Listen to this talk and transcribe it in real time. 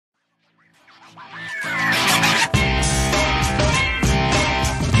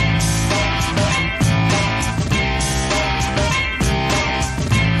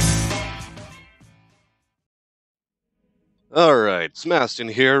Alright, Smastian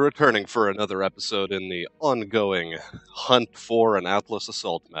here, returning for another episode in the ongoing hunt for an Atlas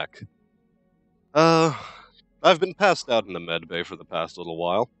Assault Mech. I've been passed out in the medbay for the past little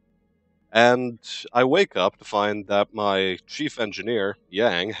while, and I wake up to find that my chief engineer,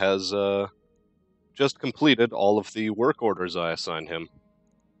 Yang, has, just completed all of the work orders I assigned him.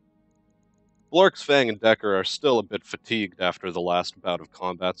 Blarks, Fang, and Decker are still a bit fatigued after the last bout of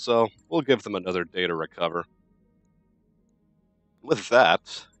combat, so we'll give them another day to recover. With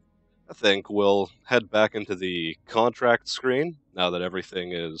that, I think we'll head back into the contract screen now that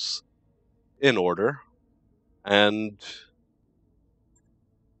everything is in order. And,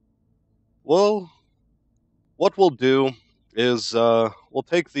 well, what we'll do is we'll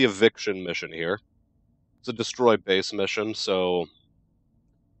take the eviction mission here. It's a destroy base mission, so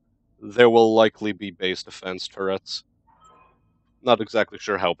there will likely be base defense turrets. Not exactly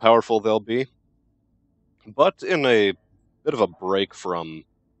sure how powerful they'll be, but in a bit of a break from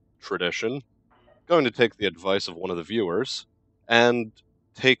tradition, going to take the advice of one of the viewers and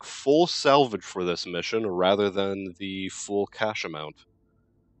take full salvage for this mission rather than the full cash amount.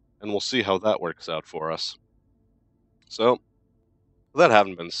 And we'll see how that works out for us. So, with that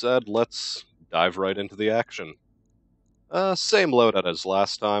having been said, let's dive right into the action. Same loadout as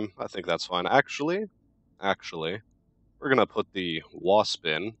last time. I think that's fine. Actually, we're gonna put the Wasp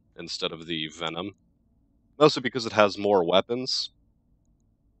in instead of the Venom. Mostly because it has more weapons,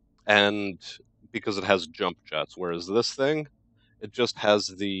 and because it has jump jets, whereas this thing, it just has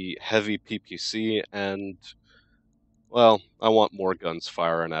the heavy PPC, and, well, I want more guns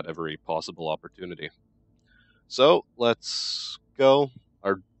firing at every possible opportunity. So, let's go.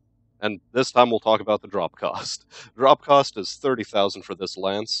 And this time we'll talk about the drop cost. Drop cost is 30,000 for this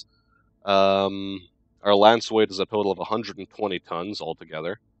lance. Our lance weight is a total of 120 tons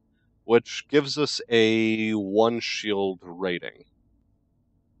altogether, which gives us a 1 shield rating.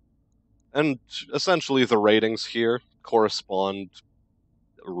 And essentially the ratings here correspond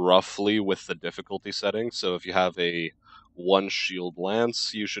roughly with the difficulty setting. So if you have a 1 shield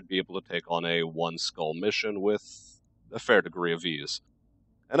lance, you should be able to take on a 1 skull mission with a fair degree of ease.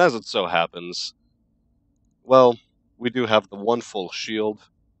 And as it so happens, well, we do have the 1 full shield.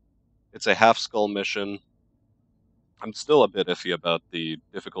 It's a half skull mission. I'm still a bit iffy about the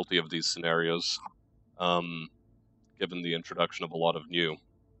difficulty of these scenarios, given the introduction of a lot of new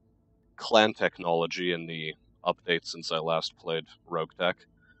clan technology in the update since I last played Roguetech,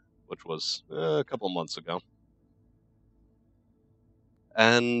 which was a couple months ago.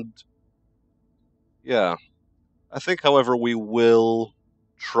 And yeah, I think, however, we will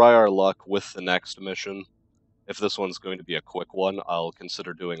try our luck with the next mission. If this one's going to be a quick one, I'll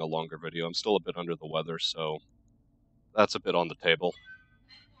consider doing a longer video. I'm still a bit under the weather, so that's a bit on the table.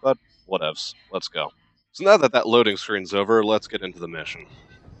 But whatevs, let's go. So now that loading screen's over, let's get into the mission.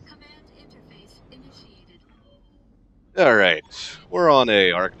 Alright, we're on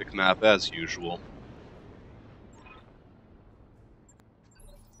a Arctic map as usual.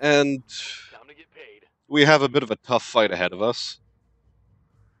 And we have a bit of a tough fight ahead of us.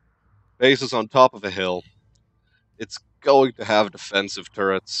 Base is on top of a hill. It's going to have defensive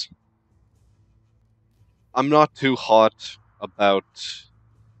turrets. I'm not too hot about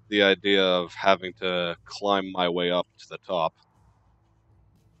the idea of having to climb my way up to the top.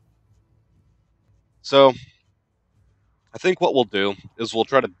 So, I think what we'll do is we'll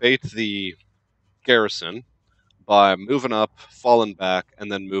try to bait the garrison by moving up, falling back,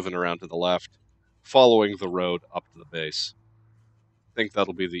 and then moving around to the left, following the road up to the base. I think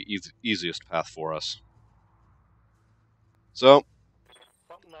that'll be the easiest path for us. So,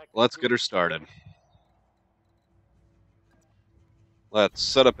 let's get her started. Let's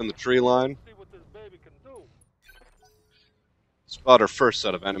set up in the tree line. Spot our first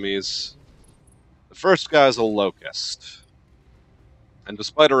set of enemies. The first guy's a locust. And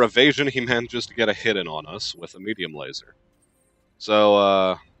despite our evasion, he manages to get a hit in on us with a medium laser. So,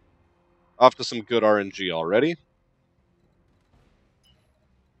 off to some good RNG already.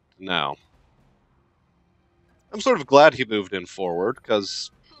 Now, I'm sort of glad he moved in forward,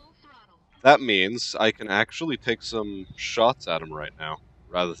 because that means I can actually take some shots at him right now,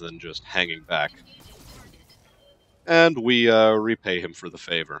 rather than just hanging back. And we repay him for the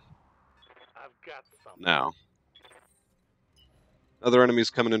favor. Now, other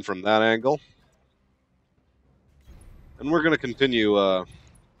enemies coming in from that angle. And we're going to continue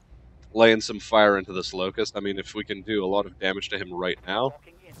laying some fire into this locust. I mean, if we can do a lot of damage to him right now,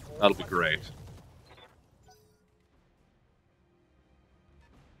 that'll be great.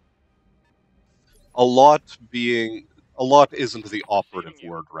 A lot isn't the operative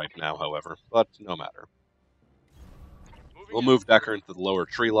word right now, however, but no matter. We'll move Decker into the lower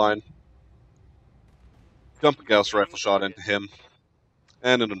tree line, dump a Gauss rifle shot into him,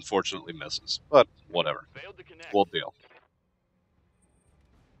 and it unfortunately misses. But whatever. We'll deal.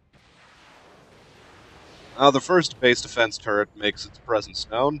 The first base defense turret makes its presence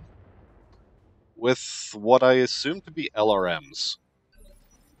known with what I assume to be LRMs.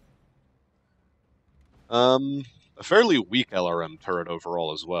 A fairly weak LRM turret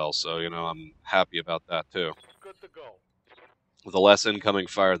overall as well, so, I'm happy about that too. Good to go. The less incoming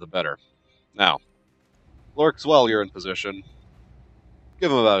fire, the better. Now, Lorks, while you're in position,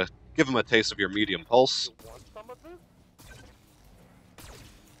 give him a taste of your medium pulse. You want some of this?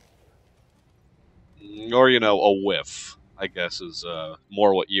 Or, a whiff, I guess, is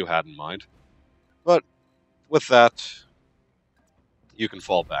more what you had in mind. But with that, you can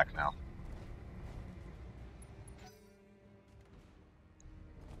fall back now.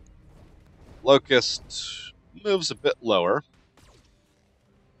 Locust moves a bit lower,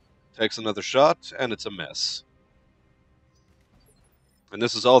 takes another shot, and it's a miss. And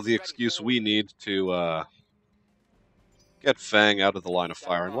this is all the excuse we need to get Fang out of the line of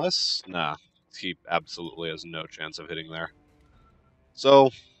fire, unless... Nah, he absolutely has no chance of hitting there.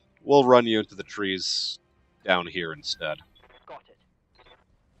 So, we'll run you into the trees down here instead. Got it.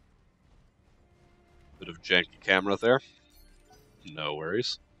 Bit of janky camera there. No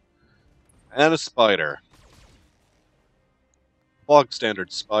worries. And a spider. Bog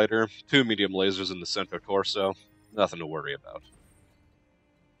standard spider, 2 medium lasers in the center torso, nothing to worry about.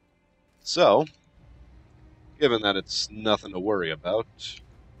 So, given that it's nothing to worry about,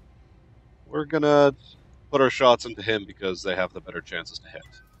 we're gonna put our shots into him because they have the better chances to hit.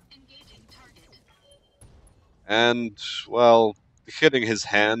 Engaging target. And, well, hitting his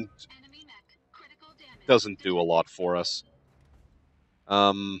hand Enemy mech. Critical damage. doesn't do a lot for us.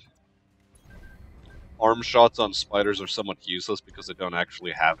 Arm shots on spiders are somewhat useless because they don't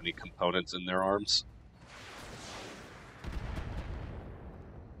actually have any components in their arms.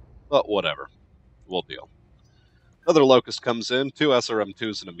 But whatever. We'll deal. Another Locust comes in, 2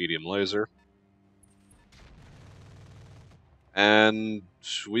 SRM-2s and a medium laser. And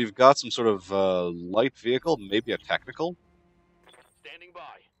we've got some sort of light vehicle, maybe a technical? Standing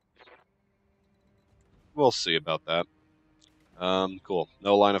by. We'll see about that. Cool.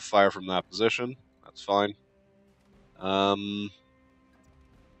 No line of fire from that position. That's fine. We'll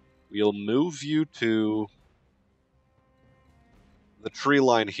move you to the tree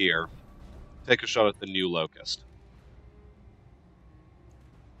line here. Take a shot at the new Locust.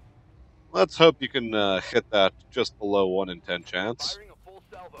 Let's hope you can hit that just below 1 in 10 chance. Firing a full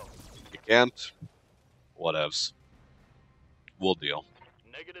salvo. If you can't, whatevs. We'll deal.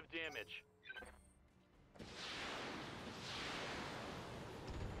 Negative damage.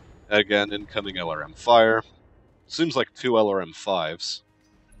 Again, incoming LRM fire. Seems like 2 LRM-5s.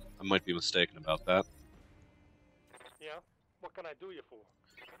 I might be mistaken about that. Yeah? What can I do you for?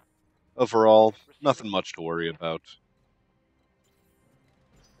 Overall, nothing much to worry about.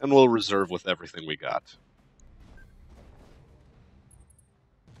 And we'll reserve with everything we got.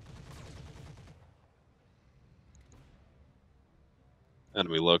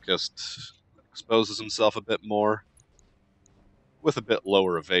 Enemy Locust exposes himself a bit more. With a bit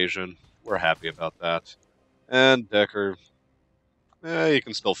lower evasion. We're happy about that. And Decker, you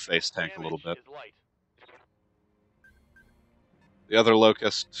can still face tank a little bit. Damage is light. The other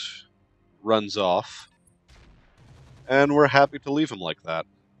Locust runs off. And we're happy to leave him like that.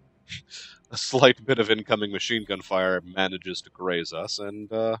 A slight bit of incoming machine gun fire manages to graze us,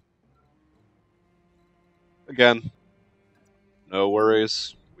 and, again, no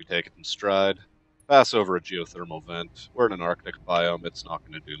worries. We take it in stride. Pass over a geothermal vent. We're in an Arctic biome, it's not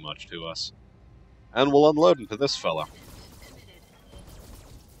going to do much to us. And we'll unload into this fella.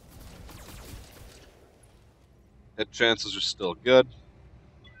 Hit chances are still good.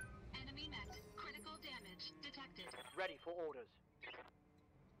 Enemy mech. Critical damage detected. Ready for orders.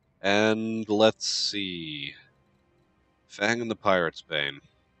 And let's see. Fang and the Pirate's Bane.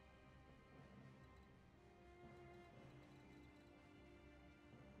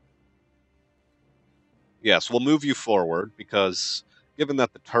 Yes, we'll move you forward, because given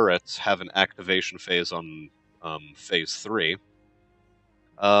that the turrets have an activation phase on phase 3,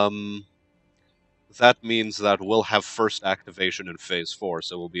 that means that we'll have first activation in phase 4,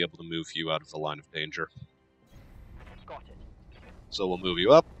 so we'll be able to move you out of the line of danger. Got it. So we'll move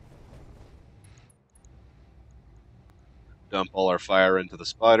you up. Dump all our fire into the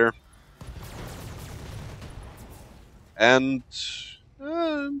spider. And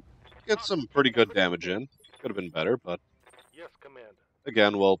get some pretty good damage in. Could have been better, but Yes, Commander.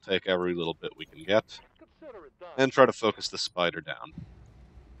 again, we'll take every little bit we can get. Good Consider it done. and try to focus the spider down.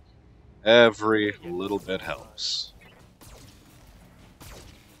 Every little bit helps.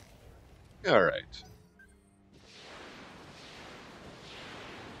 Alright.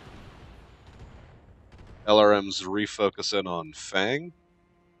 LRM's refocusing on Fang.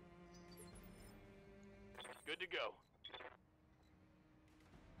 Good to go.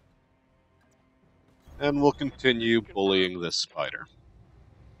 And we'll continue bullying this spider.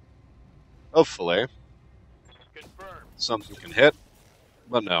 Hopefully, Confirmed. something can hit,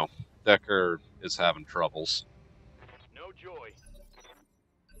 but no. Decker is having troubles. No joy.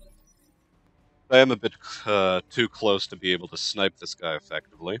 I am a bit too close to be able to snipe this guy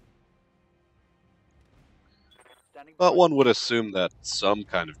effectively. Standing But by. one would assume that some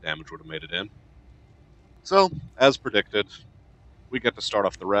kind of damage would have made it in. So, as predicted, we get to start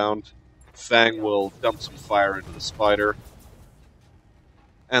off the round. Fang will dump some fire into the spider,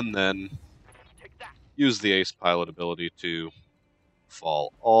 and then Take that. use the ace pilot ability to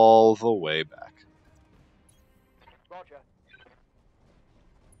fall all the way back. Roger.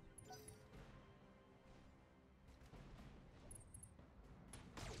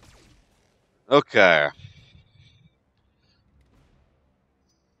 Okay.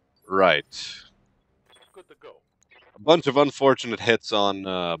 Right. Good to go. A bunch of unfortunate hits on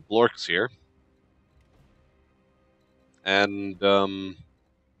Blorks here. And,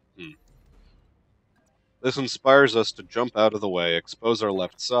 this inspires us to jump out of the way, expose our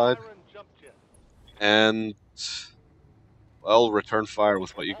left side, Fire and jump jet. and, well, return fire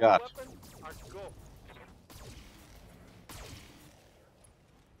with what you All got. weapons are go.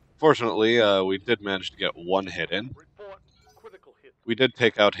 Fortunately, we did manage to get one hit in. Report critical hit. We did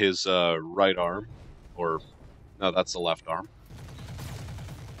take out his right arm, or, no, that's the left arm.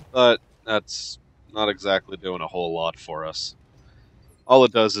 But that's not exactly doing a whole lot for us. All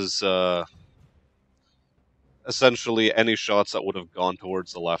it does is, essentially any shots that would have gone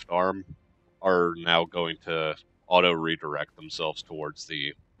towards the left arm are now going to auto-redirect themselves towards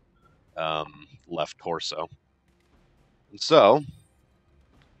the left torso. And so,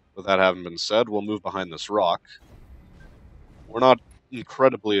 with that having been said, we'll move behind this rock. We're not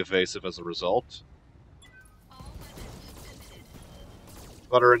incredibly evasive as a result, All weapons committed.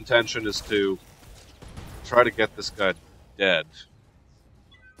 but our intention is to try to get this guy dead,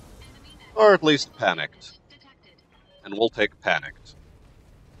 Enemy mech. or at least panicked, Detected. and we'll take panicked.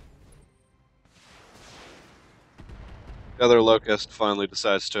 The other Locust finally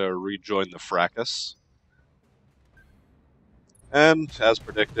decides to rejoin the fracas, and, as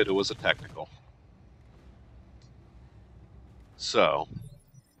predicted, it was a technical. So,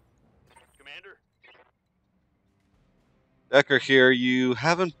 Commander. Decker here, you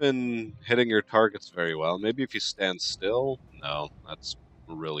haven't been hitting your targets very well. Maybe if you stand still? No, that's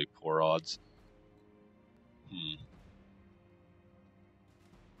really poor odds.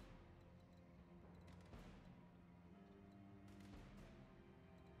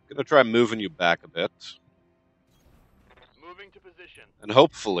 Gonna try moving you back a bit, Moving to position. and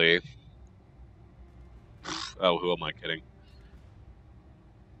hopefully... Oh, who am I kidding?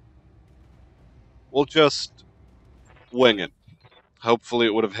 We'll just wing it. Hopefully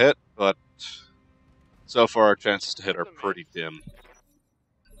it would have hit, but so far our chances to hit are pretty dim.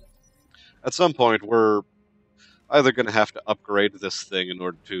 At some point, we're either going to have to upgrade this thing in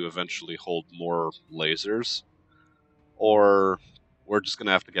order to eventually hold more lasers, or we're just going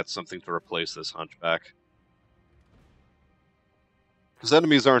to have to get something to replace this hunchback. Because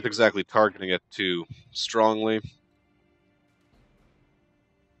enemies aren't exactly targeting it too strongly,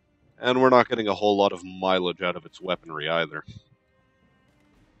 and we're not getting a whole lot of mileage out of its weaponry either.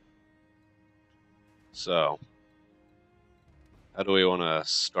 So, how do we want to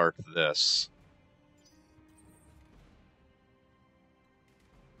start this?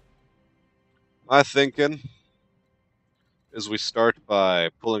 My thinking is we start by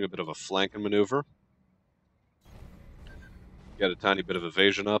pulling a bit of a flanking maneuver, get a tiny bit of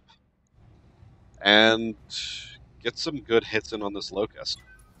evasion up, and get some good hits in on this Locust.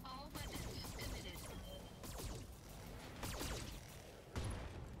 All weapons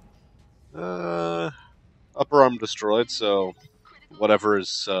committed. Upper arm destroyed, so whatever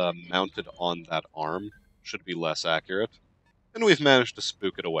is mounted on that arm should be less accurate. And we've managed to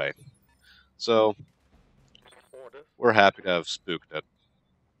spook it away. So, Orders. we're happy to have spooked it.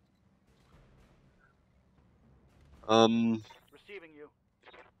 Receiving you.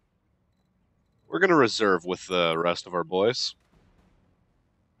 We're going to reserve with the rest of our boys.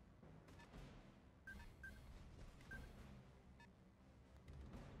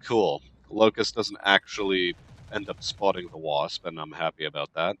 Cool. Locust doesn't actually end up spotting the Wasp, and I'm happy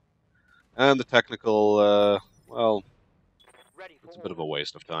about that. And the technical, well, Ready for it's a bit of a orders.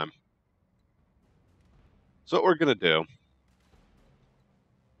 waste of time. So what we're going to do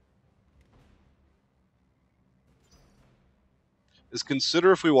is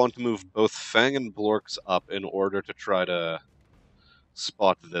consider if we want to move both Fang and Blorks up in order to try to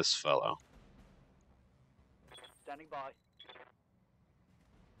spot this fellow. Standing by.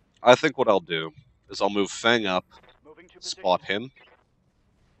 I think what I'll do is I'll move Fang up, Moving to spot position. him,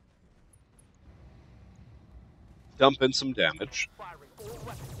 dump in some damage. Firing all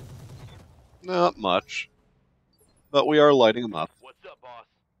weapons. Not much, but we are lighting him up. What's up, boss?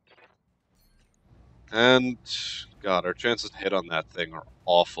 And, God, our chances to hit on that thing are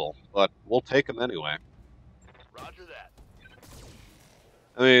awful, but we'll take him anyway. Roger that.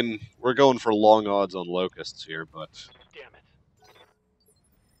 I mean, we're going for long odds on Locusts here, but Damn it.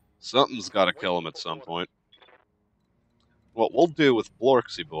 something's got to kill him at some point. What we'll do with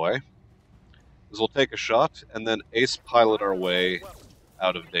Blorksy Boy is we'll take a shot and then ace pilot our way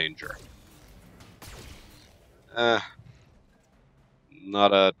out of danger.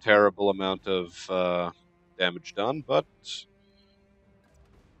 Not a terrible amount of damage done, but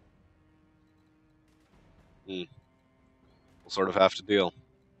we'll sort of have to deal.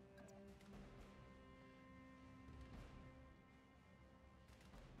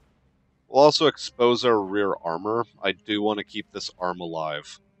 We'll also expose our rear armor. I do want to keep this arm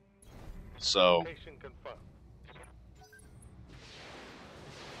alive. So, Location confirmed.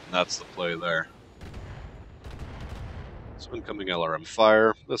 that's the play there. So incoming LRM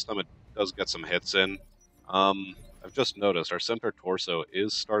fire. This time it does get some hits in. I've just noticed our center torso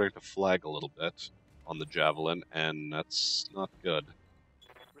is starting to flag a little bit on the Javelin, and that's not good.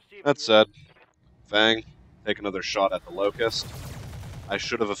 Receiving That you. said, Fang, take another shot at the Locust. I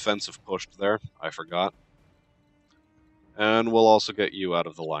should have offensive pushed there. I forgot. And we'll also get you out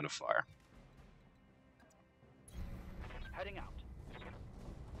of the line of fire. Heading out.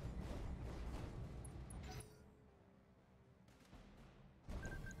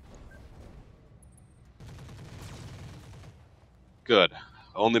 Good.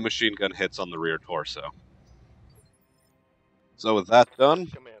 Only machine gun hits on the rear torso. So with that done,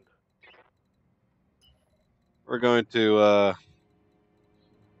 Commander. we're going to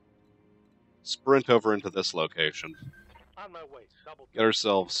sprint over into this location. On my way. Double Get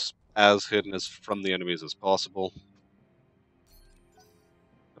ourselves as hidden as from the enemies as possible.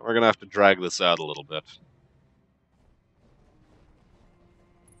 We're going to have to drag this out a little bit.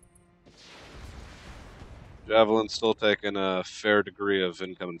 Javelin's still taking a fair degree of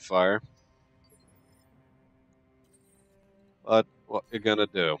incoming fire. But what you gonna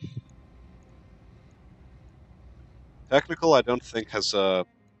do? Technical, I don't think has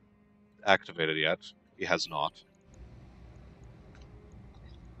activated yet. He has not.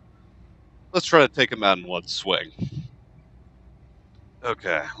 Let's try to take him out in one swing.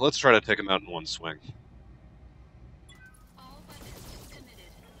 Okay, let's try to take him out in one swing. All weapons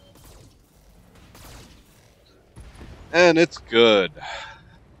committed. And it's good.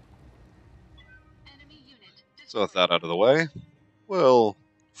 Enemy unit So with destroyed. that out of the way, we'll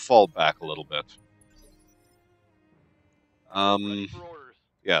fall back a little bit. Ready for orders.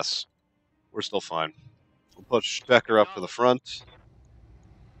 Yes, we're still fine. We'll push Decker up to the front,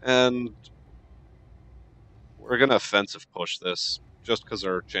 and we're gonna offensive push this, just because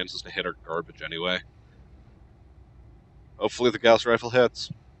our chances to hit are garbage anyway. Hopefully the Gauss rifle hits.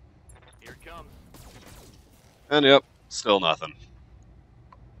 Here it comes. And yep, still nothing.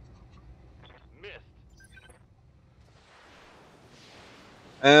 Missed.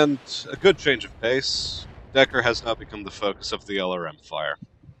 And a good change of pace. Decker has now become the focus of the LRM fire.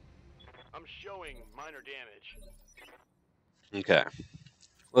 I'm showing minor damage. Okay,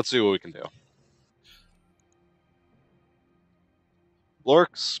 let's see what we can do.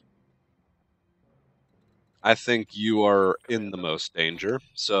 Blorks, I think you are in the most danger,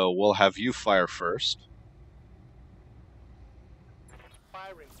 so we'll have you fire first.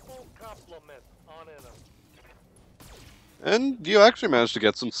 Firing full complement on enemy. And you actually managed to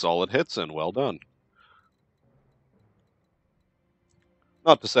get some solid hits in. Well done.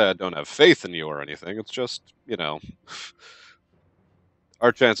 Not to say I don't have faith in you or anything, it's just, you know,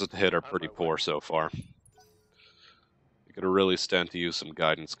 our chances to hit are pretty poor so far. You could really stand to use some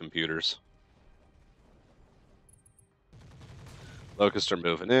guidance computers. Locusts are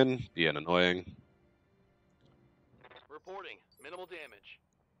moving in, being annoying. Reporting. Minimal damage.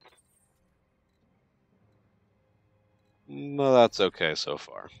 No, that's okay so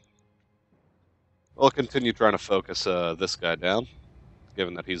far. We'll continue trying to focus this guy down,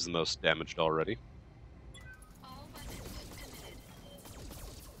 given that he's the most damaged already. All weapons committed.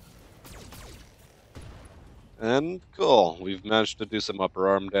 And cool, we've managed to do some upper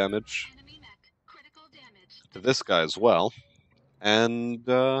arm damage Enemy mech. Critical damage. to this guy as well. And,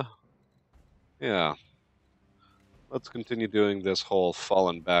 yeah. Let's continue doing this whole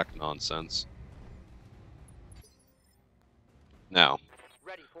fallen back nonsense. Now,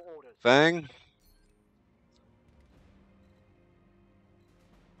 Ready for orders. Fang,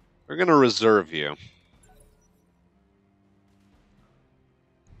 we're gonna reserve you.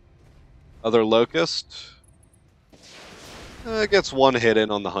 Other Locust gets one hit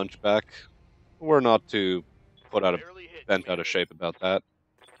in on the Hunchback. We're not too Barely hit. bent out of shape about that.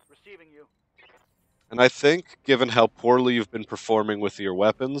 Receiving you. And I think, given how poorly you've been performing with your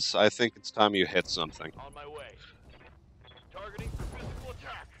weapons, I think it's time you hit something. On my way. Targeting for physical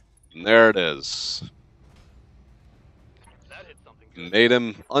attack. And there it is. That hit something good. Made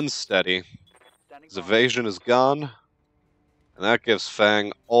him unsteady. Standing His by. evasion is gone. And that gives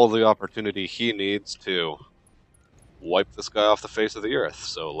Fang all the opportunity he needs to wipe this guy off the face of the earth.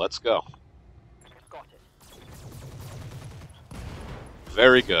 So let's go. Got it.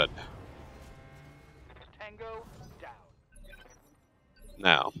 Very good. Tango down.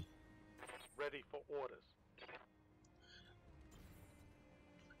 Now, Ready for orders.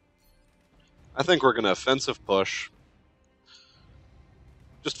 I think we're going to offensive push.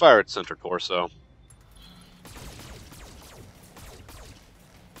 Just fire at center torso.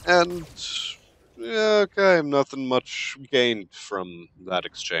 And, yeah, okay, nothing much gained from that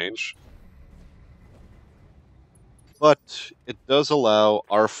exchange. But it does allow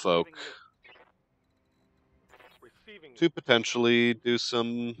our folk Receiving to potentially do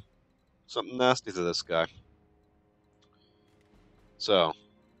something nasty to this guy. So,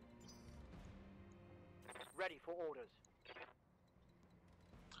 Ready for orders.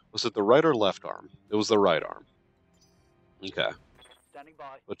 was it the right or left arm? It was the right arm. Okay. Standing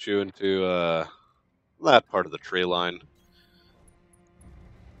by. Put you into that part of the tree line.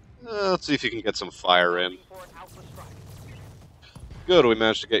 Let's see if you can get some fire in. For an Atlas strike. Good, we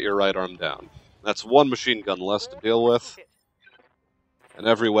managed to get your right arm down. That's one machine gun less to deal with, Hit. and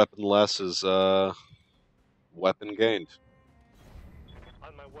every weapon less is weapon gained.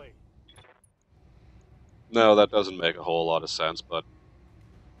 On my way. No, that doesn't make a whole lot of sense, but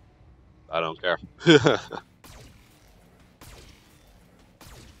I don't care.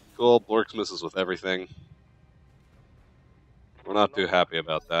 Cool, Blorks misses with everything. We're not too happy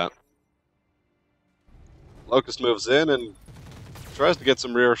about that. Locust moves in and tries to get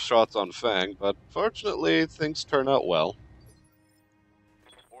some rear shots on Fang, but fortunately things turn out well.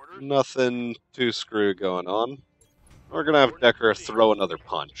 Orders. Nothing too screwy going on. We're gonna have Decker throw another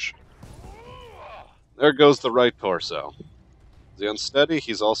punch. There goes the right torso. Is he unsteady?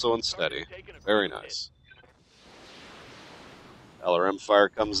 He's also unsteady. Very nice. LRM fire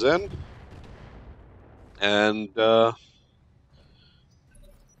comes in, and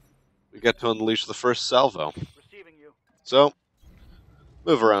we get to unleash the first salvo. Receiving you. So,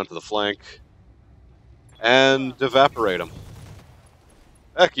 move around to the flank, and evaporate him.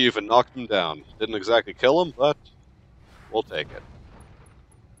 Heck, you even knocked him down. Didn't exactly kill him, but we'll take it.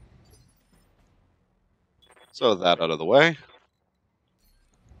 So that out of the way.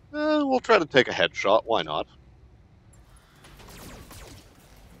 We'll try to take a headshot, why not?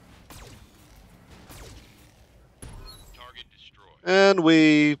 Target destroyed. And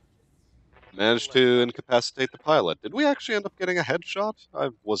we managed to incapacitate the pilot. Did we actually end up getting a headshot? I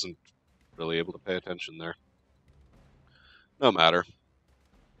wasn't really able to pay attention there. No matter.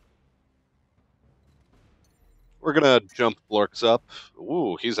 We're gonna jump Blorks up.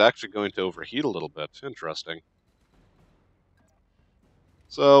 Ooh, he's actually going to overheat a little bit. Interesting.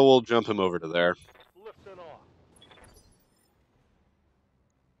 So we'll jump him over to there. Lifting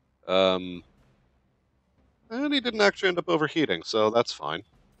off. And he didn't actually end up overheating, so that's fine.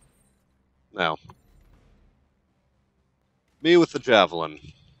 Now, me with the javelin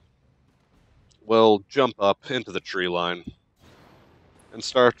will jump up into the tree line and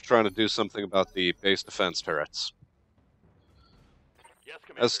start trying to do something about the base defense turrets. Yes,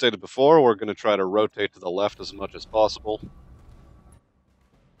 Commander. As stated before, we're going to try to rotate to the left as much as possible.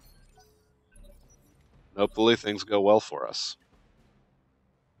 Hopefully things go well for us.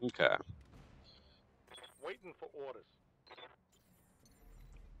 Okay. Waiting for orders.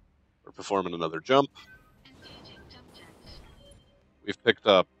 We're performing another jump. Engaging jump jets. We've picked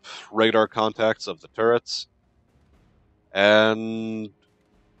up radar contacts of the turrets. And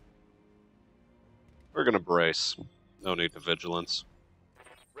we're going to brace. No need to vigilance.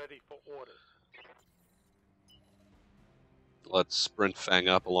 Ready for orders. Let's sprint Fang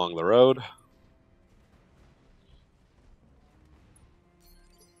up along the road.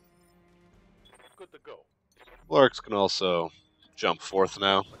 Good to go. Larks can also jump forth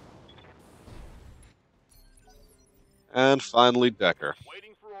now. And finally, Decker.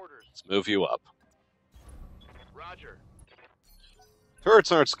 Waiting for orders. Let's move you up. Roger. Turrets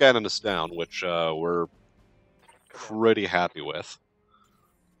aren't scanning us down, which we're pretty happy with.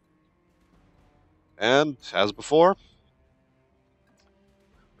 And, as before,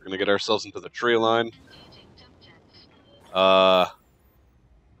 we're going to get ourselves into the tree line. Engaging jump jets.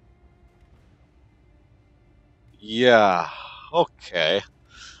 Yeah, okay.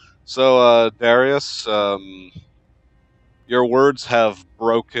 So, Darius, your words have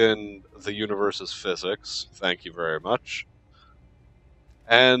broken the universe's physics. Thank you very much.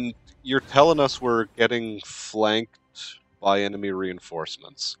 And you're telling us we're getting flanked by enemy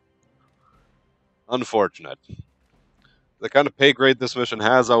reinforcements. Unfortunate. The kind of pay grade this mission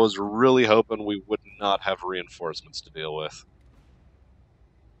has, I was really hoping we would not have reinforcements to deal with.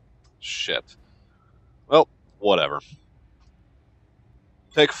 Shit. Well, whatever.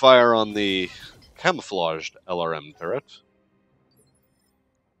 Take fire on the camouflaged LRM turret.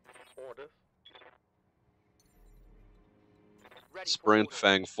 Orders. Ready for Sprint orders.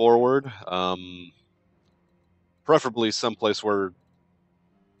 Fang forward. Preferably someplace where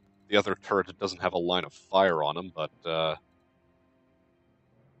the other turret doesn't have a line of fire on him, but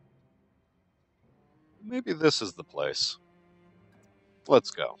maybe this is the place. Let's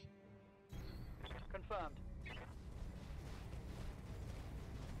go. Confirmed.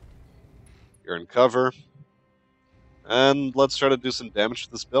 You're in cover. And let's try to do some damage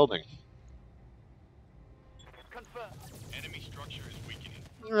to this building. Confirmed. Enemy structure is weakening.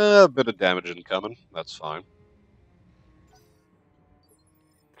 A bit of damage incoming. That's fine.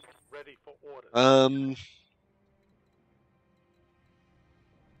 Ready for orders.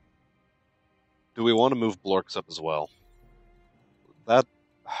 Do we want to move Blorks up as well? That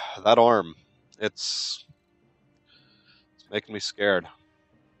arm, it's making me scared.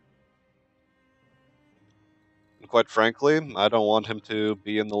 And quite frankly, I don't want him to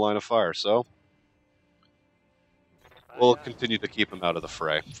be in the line of fire, so we'll continue to keep him out of the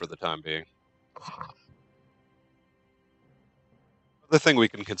fray for the time being. The thing we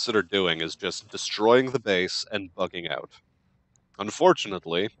can consider doing is just destroying the base and bugging out.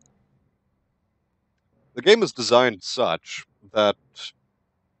 Unfortunately, the game is designed such that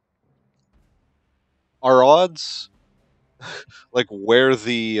our odds, like where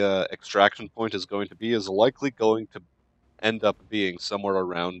the extraction point is going to be, is likely going to end up being somewhere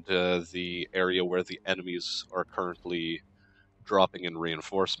around the area where the enemies are currently dropping in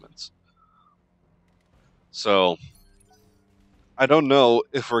reinforcements. So, I don't know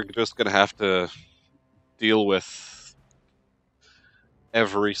if we're just going to have to deal with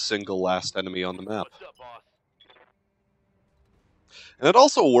every single last enemy on the map. What's up, boss? And it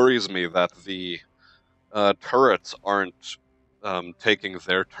also worries me that the turrets aren't taking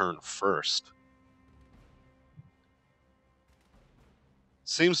their turn first.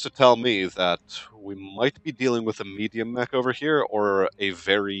 Seems to tell me that we might be dealing with a medium mech over here, or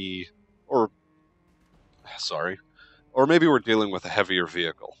or maybe we're dealing with a heavier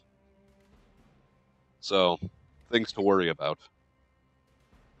vehicle. So, things to worry about.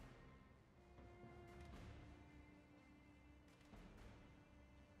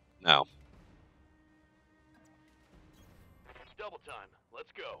 Now, Double time.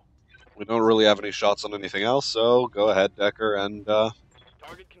 Let's go. we don't really have any shots on anything else, so go ahead, Decker, and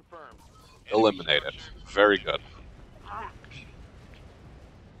Target confirmed. eliminate it. Very good.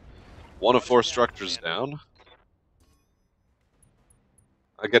 1 of 4 structures down.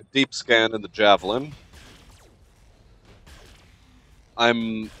 I get deep scan in the Javelin.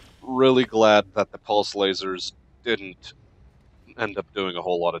 I'm really glad that the pulse lasers didn't end up doing a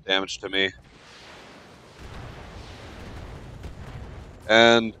whole lot of damage to me.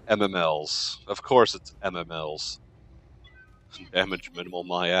 And MMLs. Of course it's MMLs. Damage minimal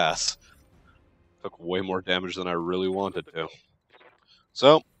my ass. Took way more damage than I really wanted to.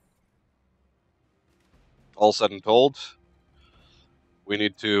 So, all said and told, we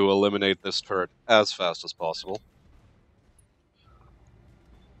need to eliminate this turret as fast as possible.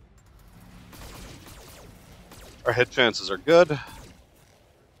 Our hit chances are good,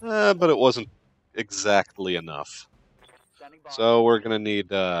 but it wasn't exactly enough. Standing by. So we're going to need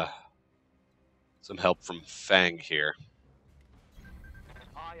some help from Fang here.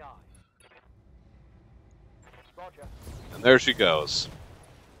 Aye, aye. Roger. And there she goes.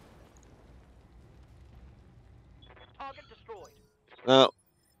 Target destroyed. Now,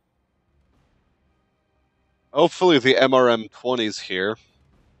 hopefully the MRM-20s here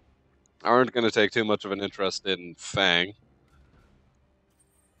aren't going to take too much of an interest in Fang.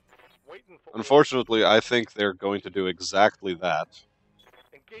 Waiting for Unfortunately, I think they're going to do exactly that,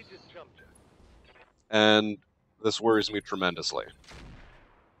 Engage his jump jet. and this worries me tremendously.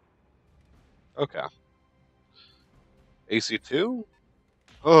 Okay. AC2?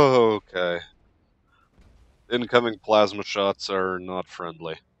 Oh, okay. Incoming plasma shots are not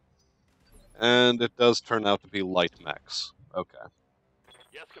friendly. And it does turn out to be light mechs. Okay.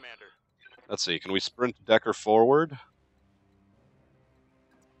 Yes, Commander. Let's see, can we sprint Decker forward?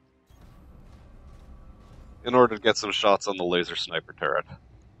 In order to get some shots on the laser sniper turret.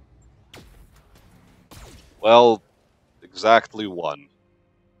 Well, exactly one.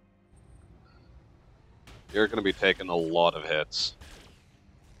 You're going to be taking a lot of hits.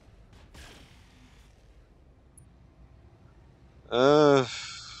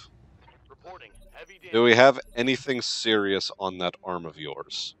 Reporting. Heavy damage. Do we have anything serious on that arm of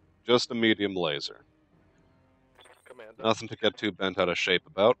yours? Just a medium laser. Commander. Nothing to get too bent out of shape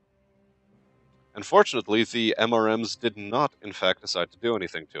about. Unfortunately, the MRMs did not, in fact, decide to do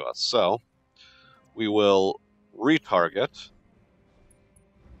anything to us, so we will retarget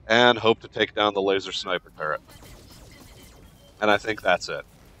and hope to take down the laser sniper turret. And I think that's it.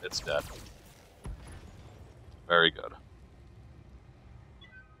 It's dead. Very good.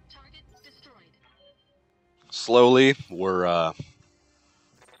 Target destroyed. Slowly, we're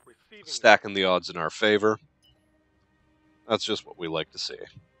Receiving. stacking the odds in our favor. That's just what we like to see.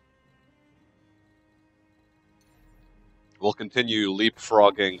 We'll continue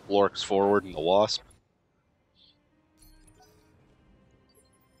leapfrogging Blorks forward in the Wasp.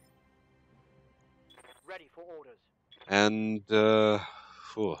 Ready for orders. And, I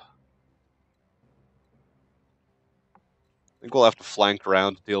think we'll have to flank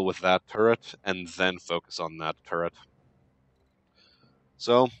around to deal with that turret, and then focus on that turret.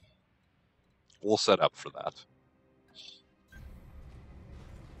 So, we'll set up for that.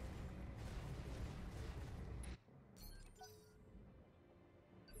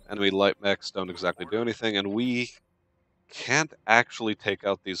 Enemy light mechs don't exactly do anything, and we can't actually take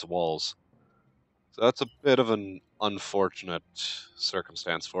out these walls. So that's a bit of an unfortunate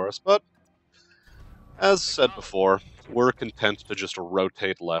circumstance for us, but as said before, we're content to just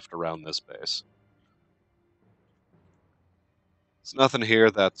rotate left around this base. There's nothing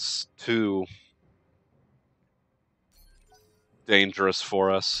here that's too dangerous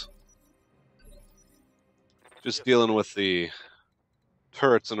for us. Just dealing with the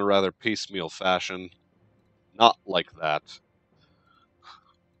turrets in a rather piecemeal fashion. Not like that.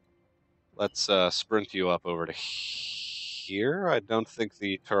 Let's sprint you up over to here. I don't think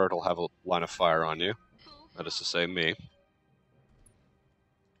the turret will have a line of fire on you. That is to say, me.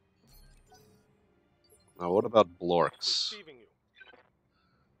 Now, what about Blorks? Receiving you.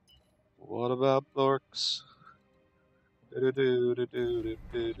 What about Blorks?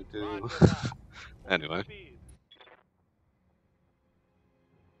 Do-do-do-do-do-do-do-do. Roger that. Anyway. Speed.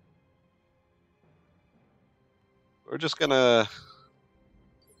 We're just gonna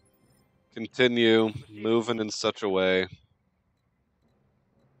continue moving in such a way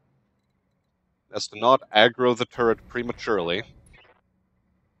as to not aggro the turret prematurely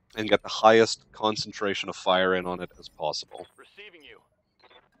and get the highest concentration of fire in on it as possible. Receiving you.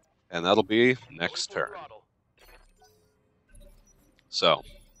 And that'll be next Going full turn. throttle. So,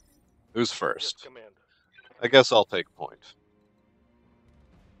 who's Yes, first? Commander. I guess I'll take point.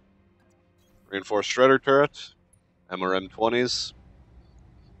 Reinforced Shredder turret, MRM 20s.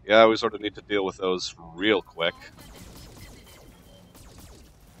 Yeah, we sort of need to deal with those real quick.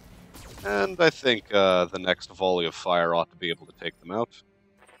 And I think the next volley of fire ought to be able to take them out.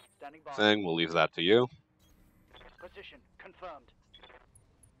 Standing by. Thing, we'll leave that to you. Position confirmed.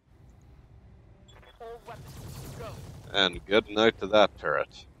 All weapons go. And good night to that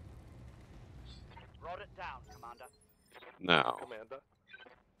turret. Brought it down, Commander. Now, Commander.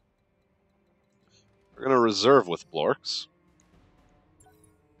 we're going to reserve with Blorks.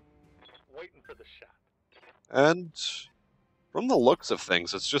 Waiting for the shot. And from the looks of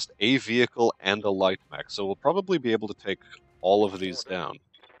things, it's just a vehicle and a light mech, so we'll probably be able to take all of these down.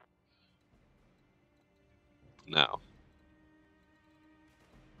 Now,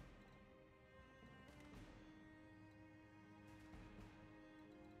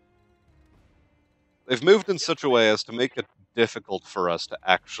 they've moved in such a way as to make it difficult for us to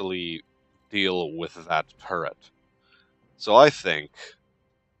actually deal with that turret. So I think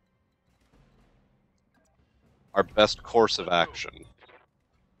our best course of action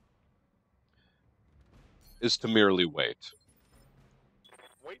is to merely wait.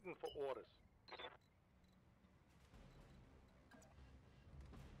 Waiting for orders.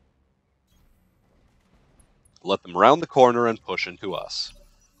 Let them round the corner and push into us.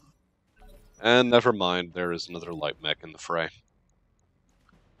 And never mind, there is another light mech in the fray.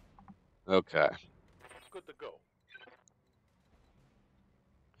 Okay. Good to go.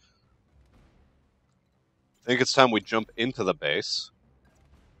 I think it's time we jump into the base.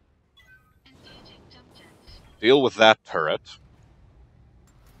 Engaging jump jets. Deal with that turret.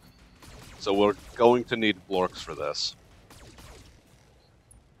 So we're going to need Blorks for this.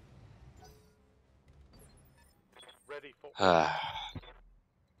 Ready for orders.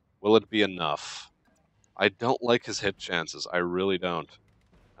 Will it be enough? I don't like his hit chances. I really don't.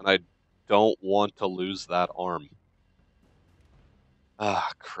 And I don't want to lose that arm.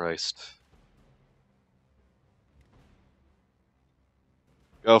 Ah, Christ.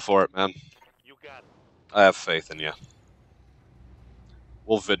 Go for it, man. You got it. I have faith in you.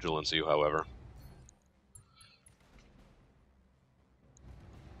 We'll vigilance you, however.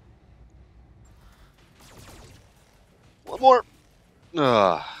 One more!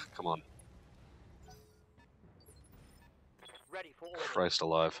 Ah, come on. Ready for orders. Christ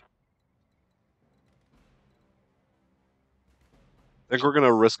alive. I think we're going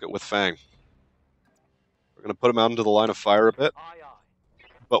to risk it with Fang. We're going to put him out into the line of fire a bit, Aye, aye.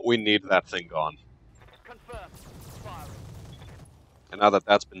 but we need that thing gone. Confirmed. Firing. And now that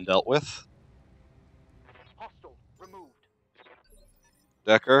that's been dealt with, Hostile. Removed.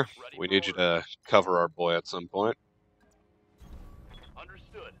 Decker, Ready we for need you orders. to cover our boy at some point.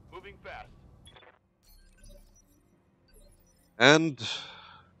 Understood. Moving fast. And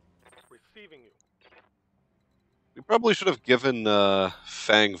Receiving you. we probably should have given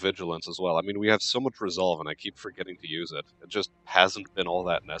Fang vigilance as well. I mean, we have so much resolve, and I keep forgetting to use it. It just hasn't been all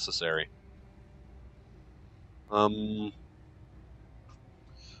that necessary.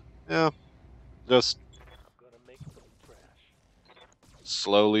 Yeah, just I'm gonna make some trash.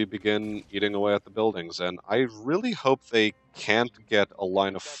 slowly begin eating away at the buildings, and I really hope they can't get a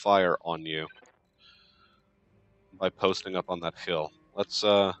line of fire on you by posting up on that hill. Let's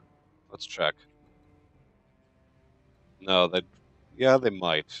check. No, they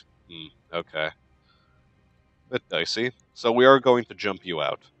might. Okay. Bit dicey. So we are going to jump you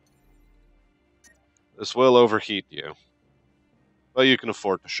out. This will overheat you, but you can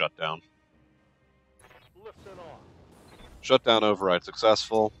afford to shut down. Lifting off. Shutdown override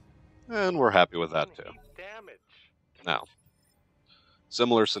successful, and we're happy with that too. Heat damage. Now,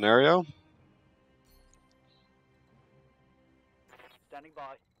 similar scenario. Standing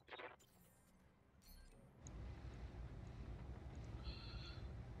by.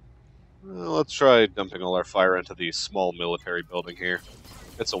 Let's try dumping all our fire into the small military building here.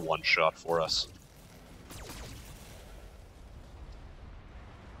 It's a one-shot for us.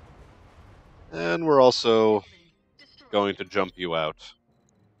 And we're also going to jump you out.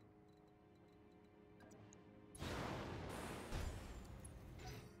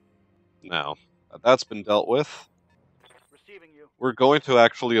 Now, that that's been dealt with, Receiving you. we're going to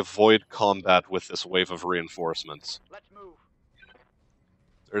actually avoid combat with this wave of reinforcements. Let's move.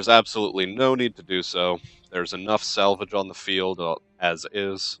 There's absolutely no need to do so. There's enough salvage on the field as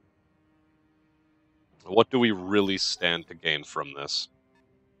is. What do we really stand to gain from this?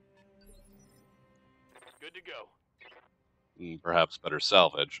 Good to go. Perhaps better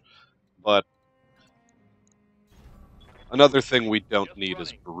salvage. But another thing we don't Just need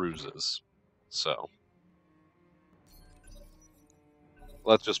is running. bruises. So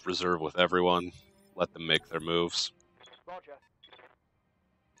let's just reserve with everyone. Let them make their moves. Roger.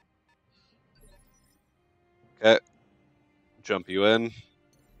 Okay. Jump you in.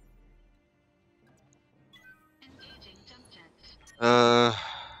 Engaging jump jets.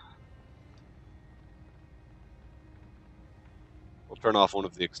 We'll turn off one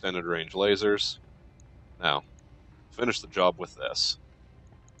of the extended range lasers. Now, finish the job with this.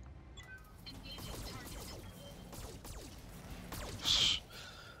 Engaging target.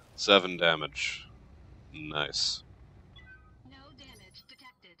 7 damage. Nice. No damage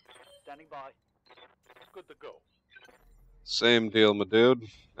detected. Standing by. Good to go. Same deal, my dude.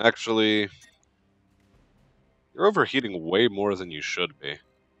 Actually, you're overheating way more than you should be.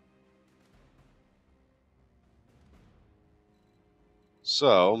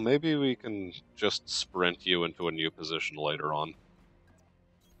 So, maybe we can just sprint you into a new position later on.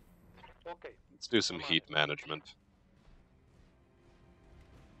 Okay. Let's do some heat management.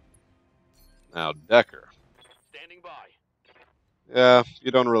 Now, Decker. Standing by. Yeah,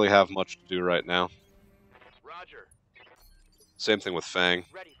 you don't really have much to do right now. Roger. Same thing with Fang.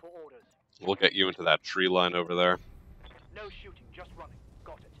 Ready for orders. We'll get you into that tree line over there. No shooting, just running.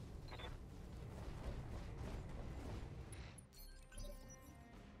 Got it.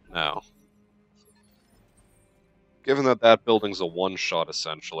 Now, given that that building's a one-shot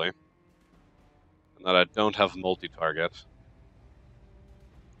essentially, and that I don't have multi-target.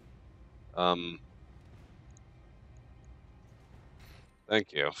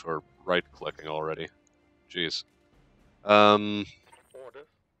 Thank you for right-clicking already. Jeez. Orders.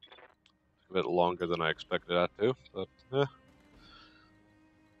 A bit longer than I expected that to, but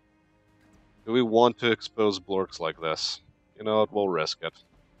do we want to expose Blorks like this? You know what, we'll risk it.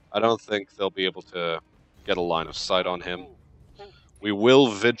 I don't think they'll be able to get a line of sight on him. We will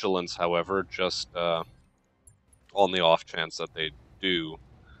Vigilance, however, just on the off chance that they do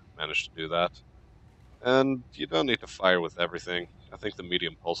manage to do that. And you don't need to fire with everything. I think the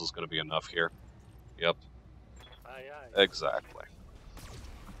medium pulse is going to be enough here. Yep. Aye, aye. Exactly.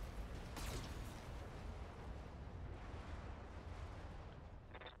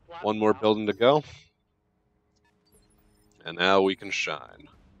 One more building to go. And now we can shine.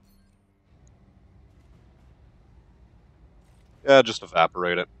 Yeah, just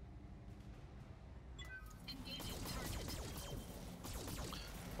evaporate it. Engaging target.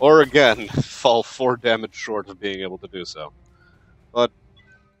 Or again, fall 4 damage short of being able to do so. But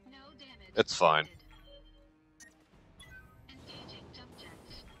No damage. it's fine. detected. Engaging jump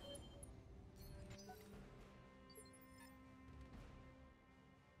jets.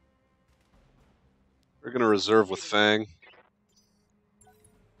 We're going to reserve with Fang.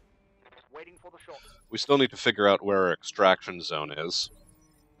 Waiting for the shot. We still need to figure out where our extraction zone is.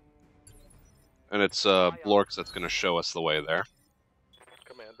 And it's Blorks that's going to show us the way there.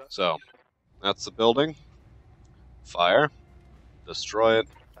 Commander. So, that's the building. Fire. Destroy it.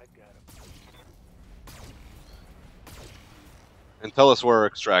 I got him. And tell us where our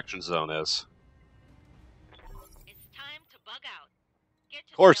extraction zone is. It's time to bug out.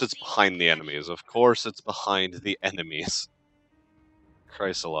 Of course it's behind the enemies. Of course it's behind the enemies.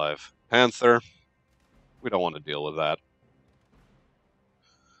 Christ alive. Panther. We don't want to deal with that.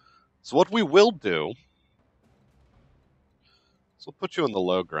 So what we will do... So we'll put you in the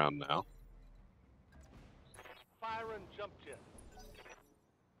low ground now. Fire and jump jet.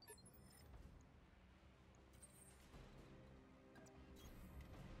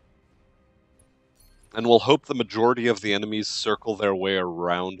 And we'll hope the majority of the enemies circle their way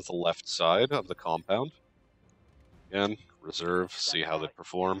around the left side of the compound. Again, reserve, see how they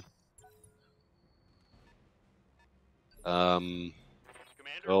perform. Commander.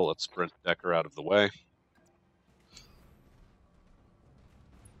 Oh, let's sprint Decker out of the way.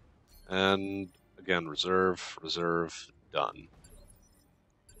 And again, reserve, done.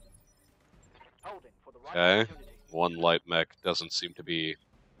 Holding for the right Okay. opportunity. One light mech doesn't seem to be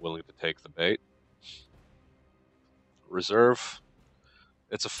willing to take the bait. Reserve.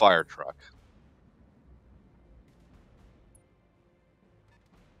 It's a fire truck.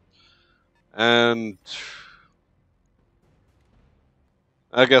 And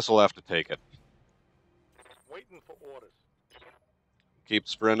I guess we'll have to take it. Waiting for orders. Keep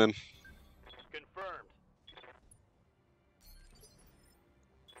sprinting. Confirmed.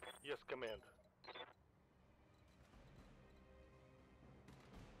 Yes, Commander.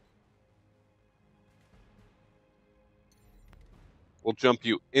 We'll jump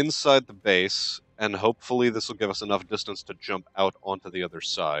you inside the base, and hopefully this will give us enough distance to jump out onto the other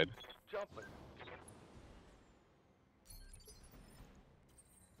side. Jumping.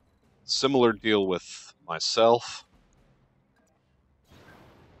 Similar deal with myself.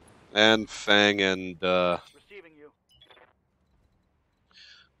 And Fang and Receiving you.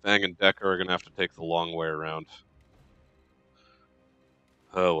 Fang and Decker are going to have to take the long way around.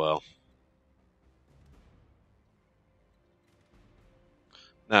 Oh well.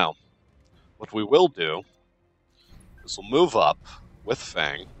 Now, what we will do is we'll move up with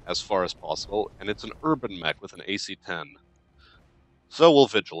Fang as far as possible, and it's an urban mech with an AC-10. So we'll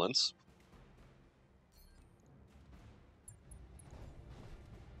Vigilance.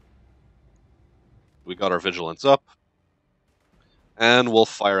 We got our Vigilance up, and we'll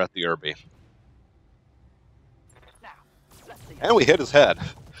fire at the Irby. Now, let's see. And we hit his head.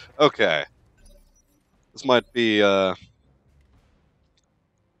 Okay. This might be an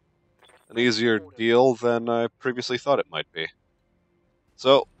easier deal than I previously thought it might be.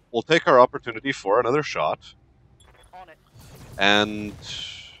 So, we'll take our opportunity for another shot. On it. And...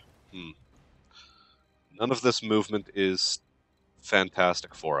 none of this movement is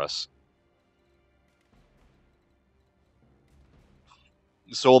fantastic for us.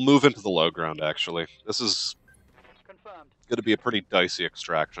 So we'll move into the low ground, actually. This is Confirmed. going to be a pretty dicey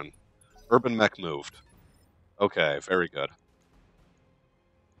extraction. Urban mech moved. Okay, very good.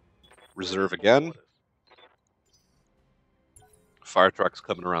 Reserve again. Fire truck's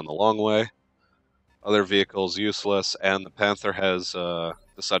coming around the long way. Other vehicles useless, and the Panther has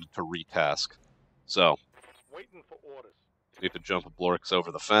decided to retask. So, Waiting for orders. need to jump a Blorix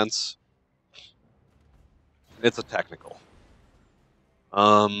over the fence. It's a technical.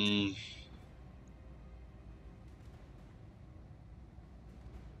 Can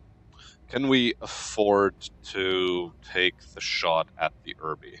we afford to take the shot at the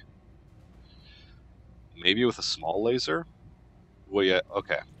Irby? Maybe with a small laser? Well, yeah,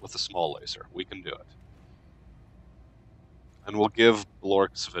 okay, with a small laser. We can do it. And we'll give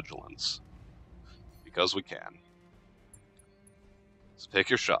Blorix vigilance. Because we can. So take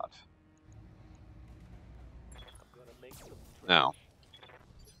your shot. I'm gonna make them Now,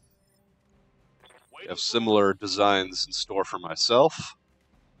 I have similar designs in store for myself.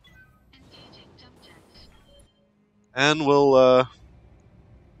 And we'll,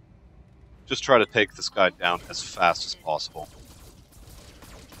 just try to take this guy down as fast as possible.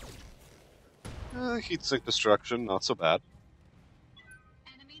 Heatsink destruction, not so bad.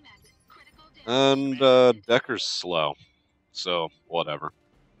 And, Decker's slow. So, whatever.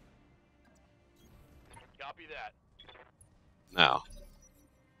 Copy that. Now.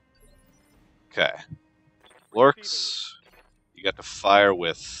 Okay. Blorix, you get to fire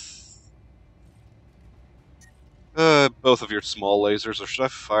with both of your small lasers, or should I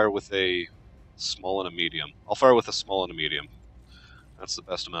fire with a small and a medium? I'll fire with a small and a medium. That's the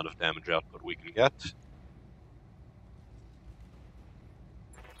best amount of damage output we can get.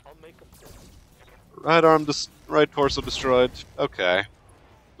 I'll make them dead. Right arm, right torso destroyed. Okay.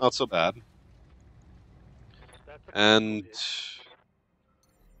 Not so bad. That's a And critical hit.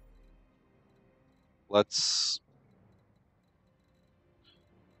 let's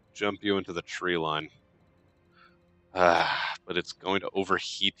jump you into the tree line. But it's going to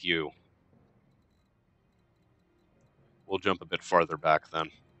overheat you. We'll jump a bit farther back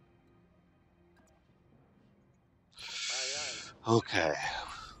then. Aye, Okay.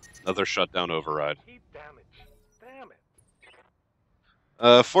 Another shutdown override. Heat damage. Damn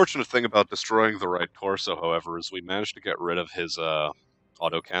it. Fortunate thing about destroying the right torso, however, is we managed to get rid of his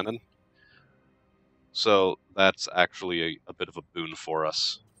autocannon. So that's actually a bit of a boon for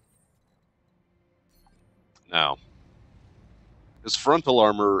us. Now, his frontal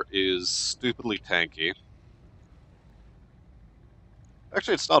armor is stupidly tanky.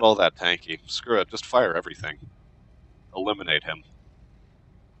 Actually, it's not all that tanky. Screw it, just fire everything. Eliminate him.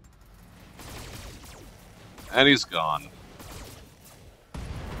 And he's gone.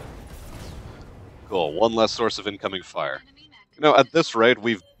 Cool, one less source of incoming fire. You know, at this rate,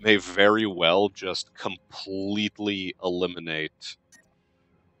 we may very well just completely eliminate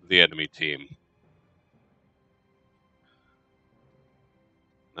the enemy team.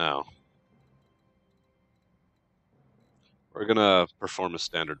 Now, we're gonna perform a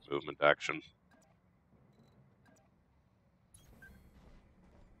standard movement action.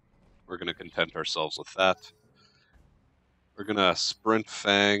 We're gonna content ourselves with that. We're gonna sprint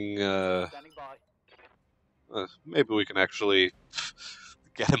Fang. Standing by. Maybe we can actually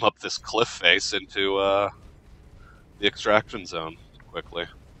get him up this cliff face into the extraction zone quickly.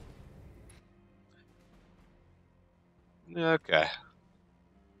 Okay.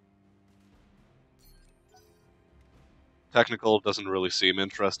 Technical doesn't really seem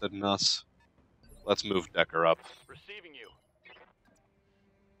interested in us. Let's move Decker up. Receiving you.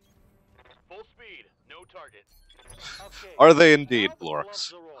 Full speed. No target. Okay. Are they indeed, Now the Blorix?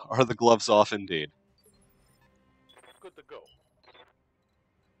 gloves are off. Are the gloves off indeed? Good to go.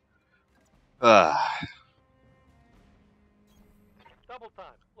 Double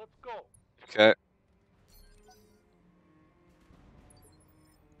time. Let's go. Okay.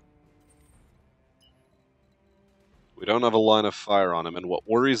 We don't have a line of fire on him, and what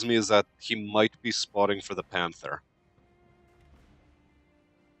worries me is that he might be spotting for the Panther.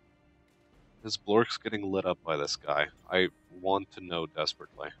 Is Blorix getting lit up by this guy? I want to know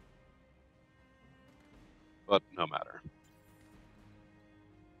desperately. But no matter.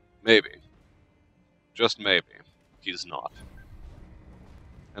 Maybe. Just maybe. He's not.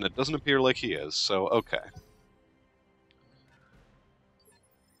 And it doesn't appear like he is, so okay.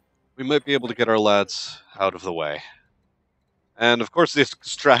 We might be able to get our lads out of the way. And of course the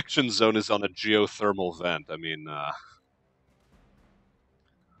extraction zone is on a geothermal vent. I mean,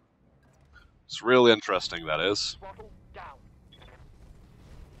 it's really interesting, that is. Throttle down.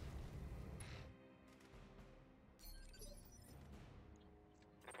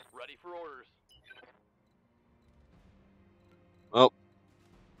 Ready for orders. Well,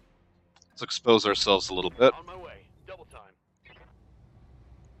 let's expose ourselves a little bit. On my way. Double time.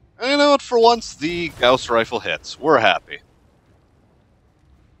 And you know what, for once, the Gauss rifle hits. We're happy.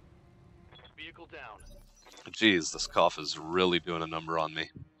 Vehicle down. Jeez, this cough is really doing a number on me.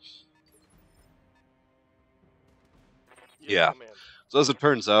 Yes, Yeah. Commander. So as it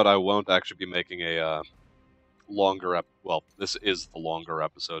turns out, I won't actually be making a longer well, this is the longer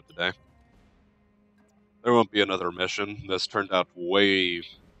episode today. There won't be another mission. This turned out to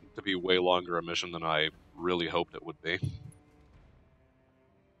be way longer a mission than I really hoped it would be.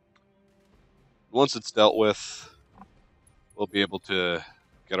 Once it's dealt with, we'll be able to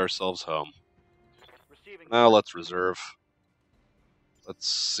get ourselves home. Receiving. Now let's reserve. Let's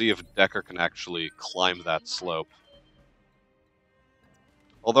see if Decker can actually climb that slope.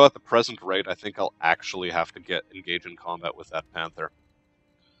 Although at the present rate, I think I'll actually have to engage in combat with that Panther.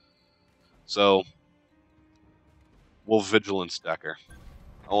 So, we'll Vigilance Decker.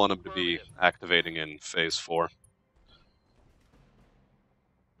 I want him to be activating in Phase 4.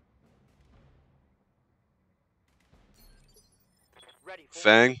 Ready for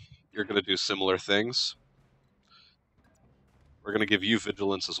Fang, you're going to do similar things. We're going to give you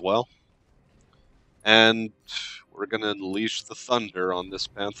Vigilance as well. And we're going to unleash the thunder on this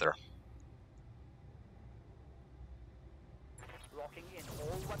Panther. locking in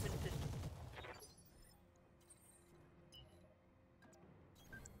all weapon systems.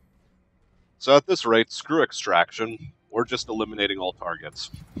 So at this rate, screw extraction. We're just eliminating all targets.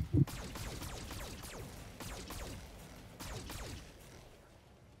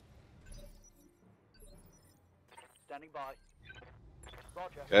 Standing by.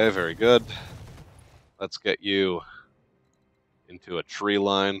 Roger. Okay, very good. Let's get you into a tree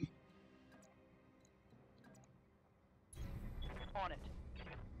line. On it.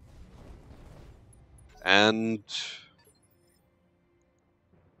 And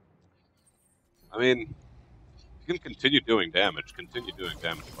I mean, you can continue doing damage. Continue doing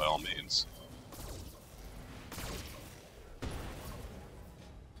damage by all means.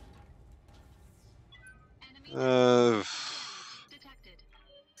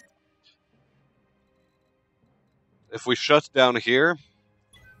 If we shut down here,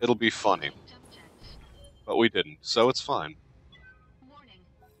 it'll be funny. But we didn't, so it's fine.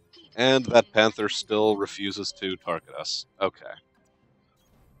 And that Panther still refuses to target us. Okay.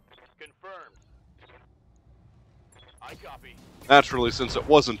 Confirmed. I copy. Naturally, since it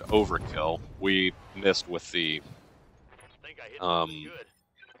wasn't overkill, we missed with the Think I hit something good.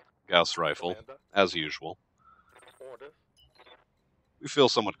 Gauss rifle, Commander. as usual. Orders. We feel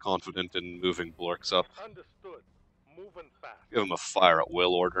somewhat confident in moving Blorks up. Understood. Moving fast. Give him a fire at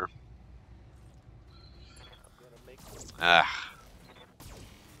will order. I'm gonna make Ah.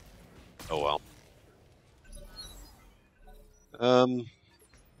 Oh well.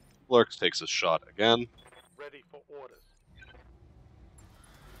 Blorks takes his shot again. ready for orders.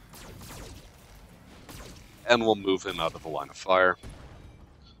 And we'll move him out of the line of fire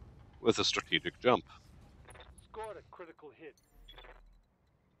with a strategic jump. Scored a critical hit.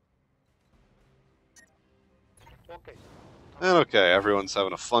 Okay. And okay, everyone's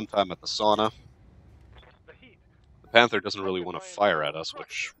having a fun time at the sauna. The heat. The Panther doesn't really want to fire at us,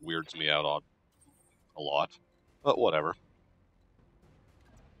 which weirds me out a lot. But whatever.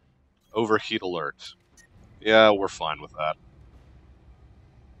 Overheat alert. Yeah, we're fine with that.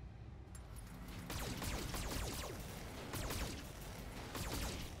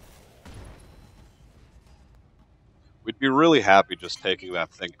 We'd be really happy just taking that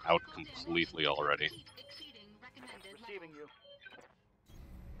thing out completely already. Receiving you.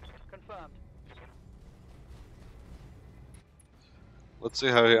 Confirmed. Let's see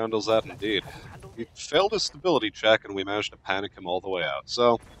how he handles that indeed. He failed his stability check and we managed to panic him all the way out.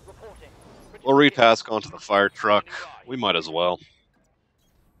 So, Reporting. we'll retask onto the fire truck. We might as well.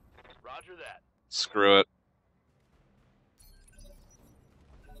 Roger that. Screw it.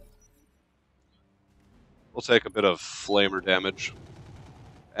 We'll take a bit of flamer damage.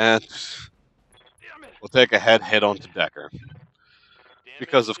 And Damn it. we'll take a head hit onto Decker. Damage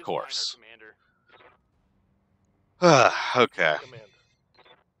Because of is course. minor, Okay. Commander.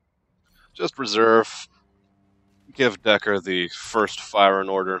 Just reserve. Give Decker the first fire in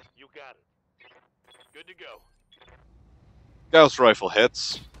order. You got it. Good to go. Gauss rifle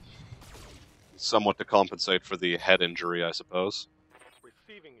hits. Somewhat to compensate for the head injury, I suppose.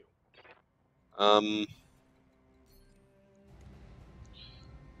 Receiving you.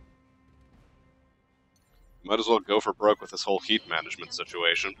 Might as well go for broke with this whole heat management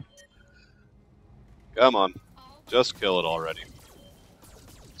situation. Come on. Just kill it already.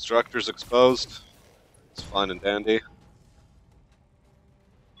 Structure's exposed. It's fine and dandy.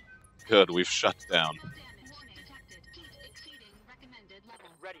 Good, we've shut down.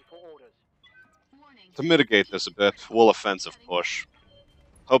 Ready for orders. To mitigate this a bit, we'll offensive push.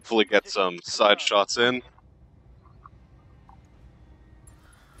 Hopefully get some side shots in.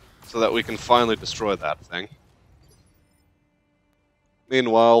 So that we can finally destroy that thing.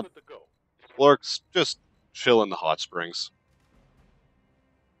 Meanwhile, Good to go. Blork's just chill in the hot springs.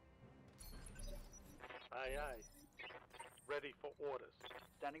 Aye, aye. Ready for orders.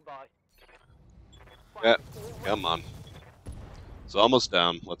 Standing by. Yeah, come on. It's almost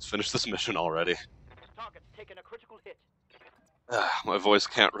down. Let's finish this mission already. Target's taking a critical hit. My voice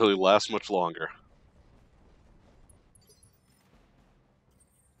can't really last much longer.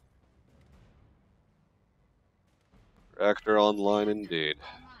 Reactor online indeed.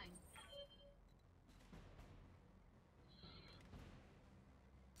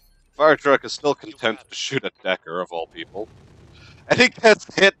 Fire truck is still content to shoot at Decker, of all people. And he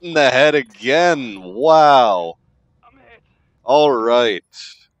gets hit in the head again! Wow! I'm hit. Alright.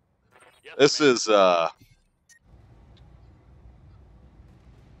 Yes, This ma'am.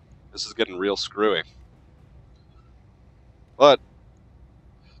 is getting real screwy. But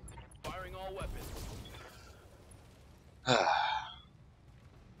Firing all weapons.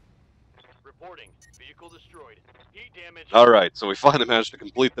 Reporting. Vehicle destroyed. Heat damage. alright, so we finally managed to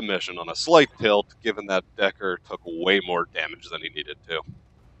complete the mission on a slight tilt, given that Decker took way more damage than he needed to.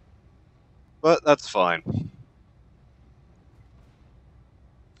 But that's fine.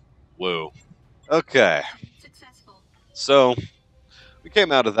 Woo. Okay. Successful. So, we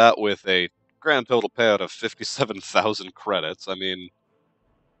came out of that with a grand total payout of 57,000 credits. I mean,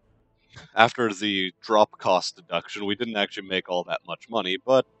 after the drop cost deduction, we didn't actually make all that much money,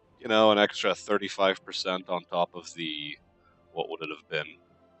 but, you know, an extra 35% on top of the, what would it have been,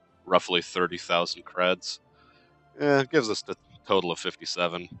 roughly 30,000 creds. It gives us a total of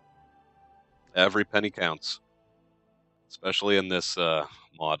 57. Every penny counts. Especially in this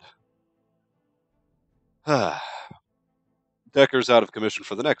mod. Decker's out of commission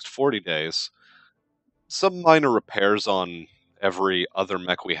for the next 40 days. Some minor repairs on every other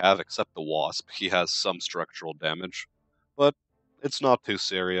mech we have except the Wasp. He has some structural damage, but it's not too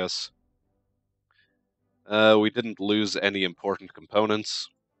serious. We didn't lose any important components,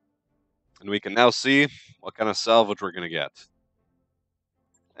 and we can now see what kind of salvage we're going to get.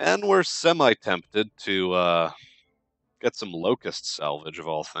 And we're semi-tempted to get some Locust salvage, of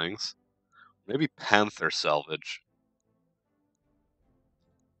all things. Maybe Panther salvage.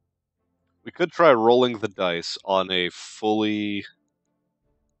 We could try rolling the dice on a full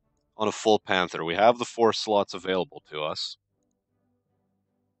Panther. We have the 4 slots available to us.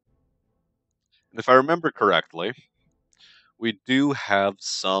 And if I remember correctly, we do have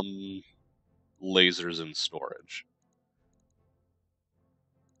some lasers in storage.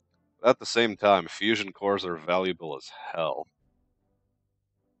 At the same time, fusion cores are valuable as hell.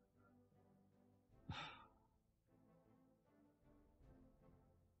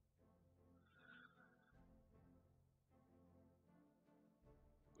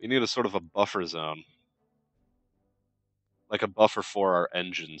 We need a sort of a buffer zone. Like a buffer for our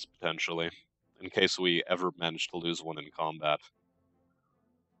engines, potentially, in case we ever manage to lose one in combat.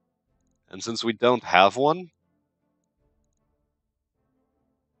 And since we don't have one,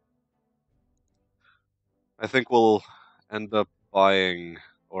 I think we'll end up buying,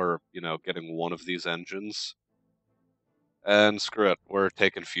 or, you know, getting one of these engines. And screw it, we're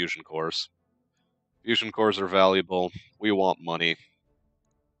taking fusion cores. Fusion cores are valuable, we want money.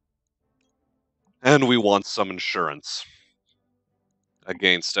 And we want some insurance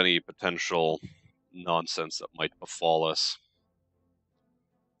against any potential nonsense that might befall us.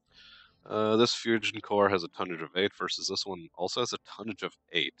 This fusion core has a tonnage of 8 versus this one also has a tonnage of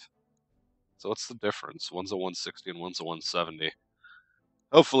 8. So what's the difference? One's a 160 and one's a 170.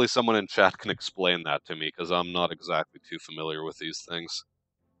 Hopefully someone in chat can explain that to me, because I'm not exactly too familiar with these things.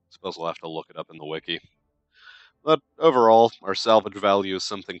 Suppose I'll have to look it up in the wiki. But overall, our salvage value is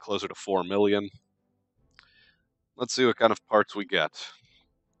something closer to 4 million. Let's see what kind of parts we get.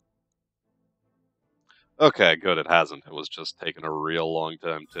 Okay, good, it hasn't. It was just taking a real long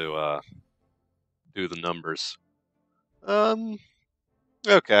time to do the numbers.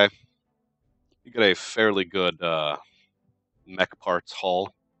 Okay. You get a fairly good mech parts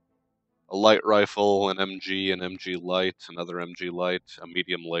haul. A light rifle, an MG light, another MG light, a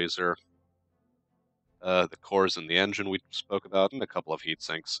medium laser, the cores in the engine we spoke about, and a couple of heat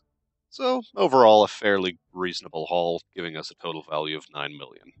sinks. So, overall, a fairly reasonable haul, giving us a total value of 9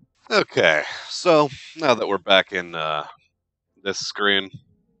 million. Okay, so now that we're back in this screen,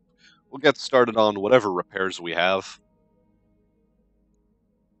 we'll get started on whatever repairs we have.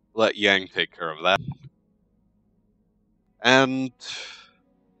 Let Yang take care of that. And,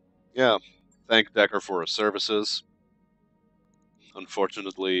 yeah, thank Decker for his services.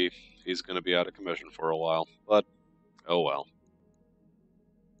 Unfortunately, he's going to be out of commission for a while, but oh well.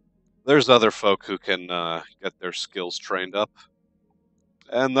 There's other folk who can get their skills trained up.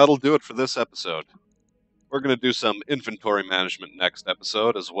 And that'll do it for this episode. We're going to do some inventory management next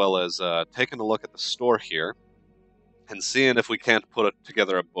episode, as well as taking a look at the store here and seeing if we can't put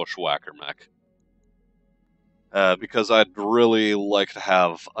together a bushwhacker mech. Because I'd really like to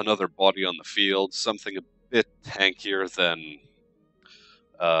have another body on the field, something a bit tankier than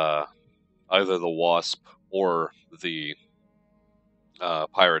either the Wasp or the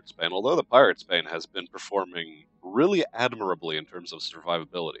Pirate's Bane, although the Pirate's Bane has been performing really admirably in terms of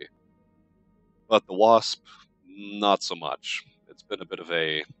survivability. But the Wasp, not so much. It's been a bit of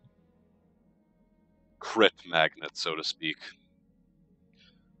a crit magnet, so to speak.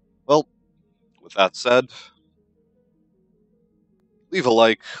 Well, with that said, leave a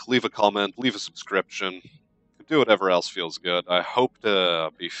like, leave a comment, leave a subscription, do whatever else feels good. I hope to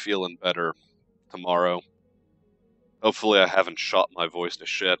be feeling better tomorrow. Hopefully I haven't shot my voice to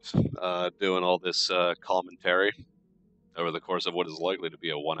shit doing all this commentary over the course of what is likely to be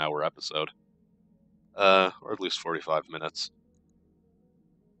a 1-hour episode. Or at least 45 minutes.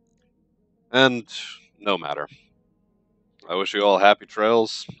 And no matter. I wish you all happy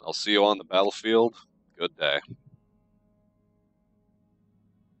trails. I'll see you on the battlefield. Good day.